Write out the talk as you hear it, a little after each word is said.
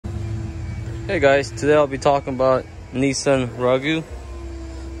Hey guys, today I'll be talking about Nissan Ragu,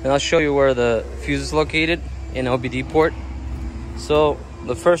 and I'll show you where the fuse is located in OBD port. So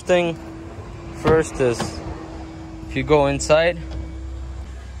the first thing first is, if you go inside,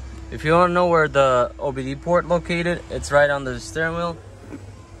 if you want to know where the OBD port located, it's right on the steering wheel,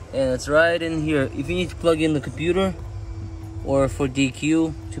 and it's right in here. If you need to plug in the computer or for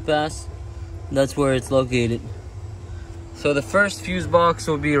DQ to pass, that's where it's located. So the first fuse box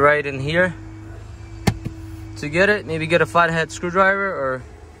will be right in here. To get it, maybe get a flathead screwdriver, or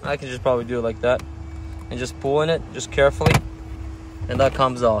I can just probably do it like that and just pull in it just carefully, and that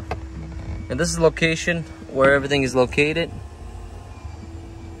comes off. And this is the location where everything is located.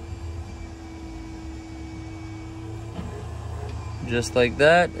 Just like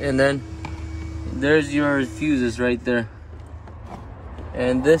that, and then there's your fuses right there.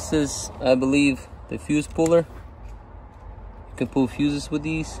 And this is, I believe, the fuse puller. You can pull fuses with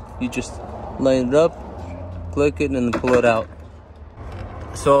these. You just line it up, click it, and then pull it out.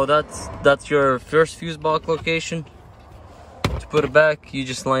 So that's your first fuse box location. To put it back, you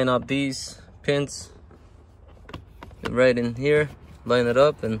just line up these pins right in here, line it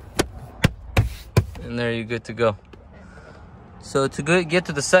up, and there you're good to go. So to get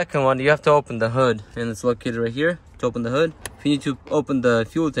to the second one, you have to open the hood, and it's located right here. To open the hood, if you need to open the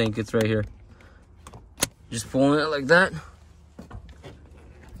fuel tank, it's right here. Just pulling it like that.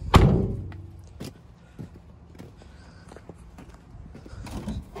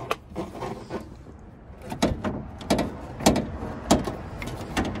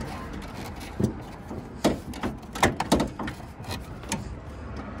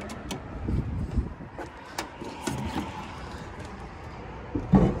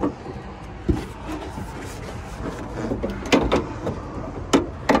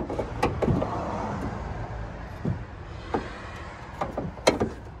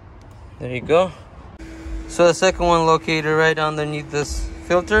 There you go. So the second one located right underneath this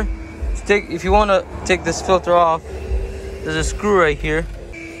filter. If you want to take this filter off, there's a screw right here.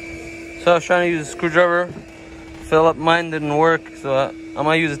 So I was trying to use a screwdriver, fill up, mine didn't work, so I'm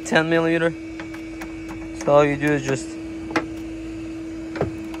gonna use a 10mm. So all you do is just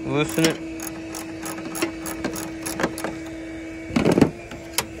loosen it.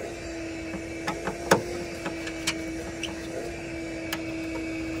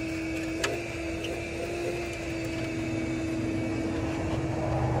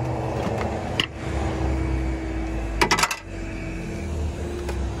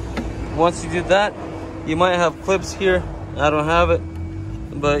 Once you do that, you might have clips here. I don't have it,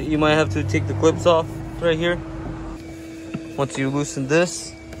 but you might have to take the clips off right here. Once you loosen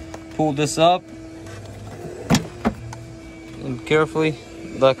this, pull this up, and carefully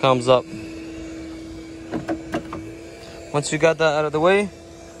that comes up. Once you got that out of the way,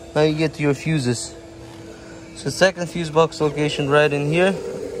 now you get to your fuses. So second fuse box location right in here.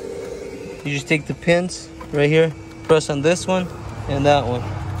 You just take the pins right here, press on this one and that one,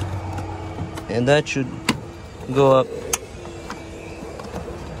 and that should go up.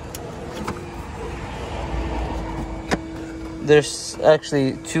 There's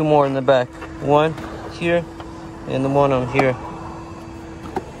actually two more in the back, one here and the one on here.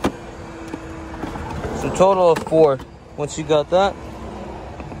 So total of 4. Once you got that,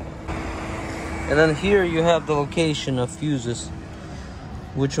 and then here you have the location of fuses,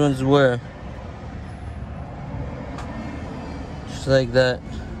 which one's where, just like that.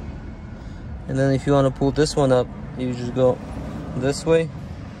 And then if you want to pull this one up, you just go this way,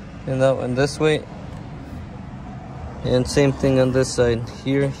 and that one this way, and same thing on this side,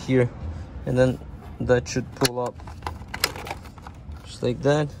 here, and then that should pull up, just like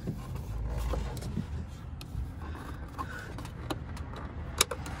that.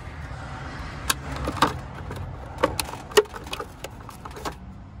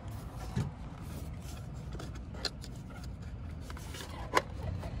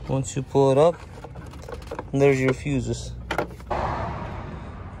 Once you pull it up, there's your fuses.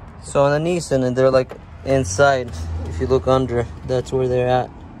 So on the Nissan, and they're like inside. If you look under, that's where they're at,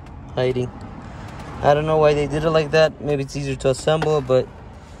 hiding. I don't know why they did it like that. Maybe it's easier to assemble, but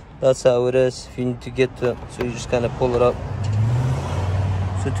that's how it is. If you need to get to it, so you just kind of pull it up.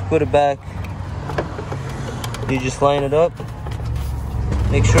 So to put it back, you just line it up.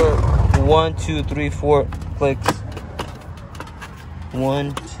 Make sure 1, 2, 3, 4 clicks.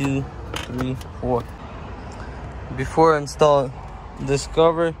 1, 2, 3, 4. Before I install this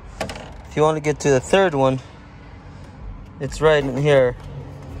cover, if you want to get to the third one, it's right in here.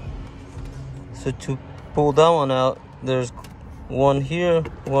 So to pull that one out, there's one here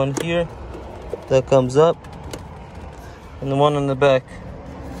that comes up, and the one on the back.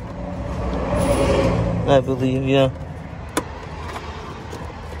 I believe, yeah.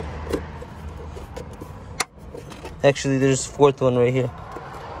 Actually, there's a fourth one right here.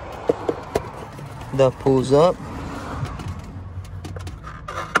 That pulls up.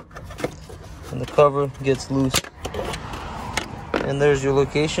 And the cover gets loose. And there's your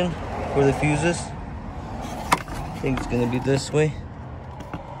location for the fuses. I think it's gonna be this way.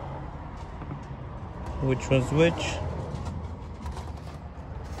 Which one's which?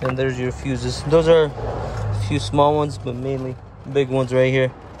 And there's your fuses. Those are a few small ones, but mainly big ones right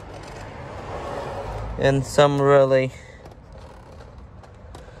here. And some relay.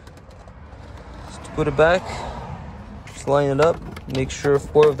 Just to put it back, just line it up, make sure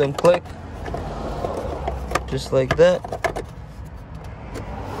 4 of them click. Just like that.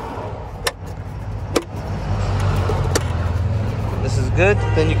 This is good.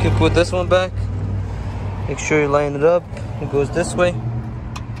 Then you can put this one back. Make sure you line it up. It goes this way.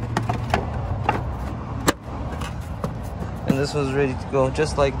 And this one's ready to go,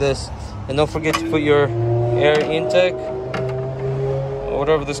 just like this. And don't forget to put your air intake, or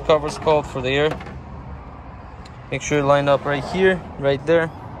whatever this cover is called for the air. Make sure you line up right here, right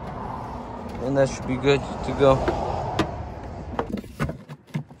there. And that should be good to go.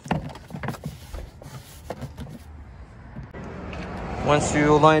 Once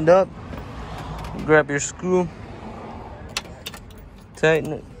you're lined up, grab your screw,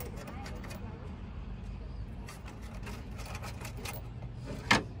 tighten it.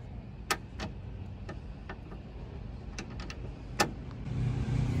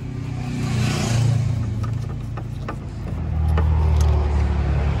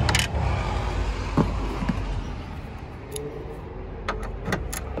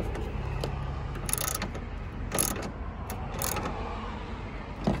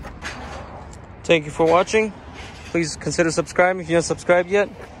 Thank you for watching. Please consider subscribing if you're not subscribed yet.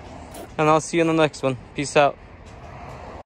 And I'll see you in the next one. Peace out.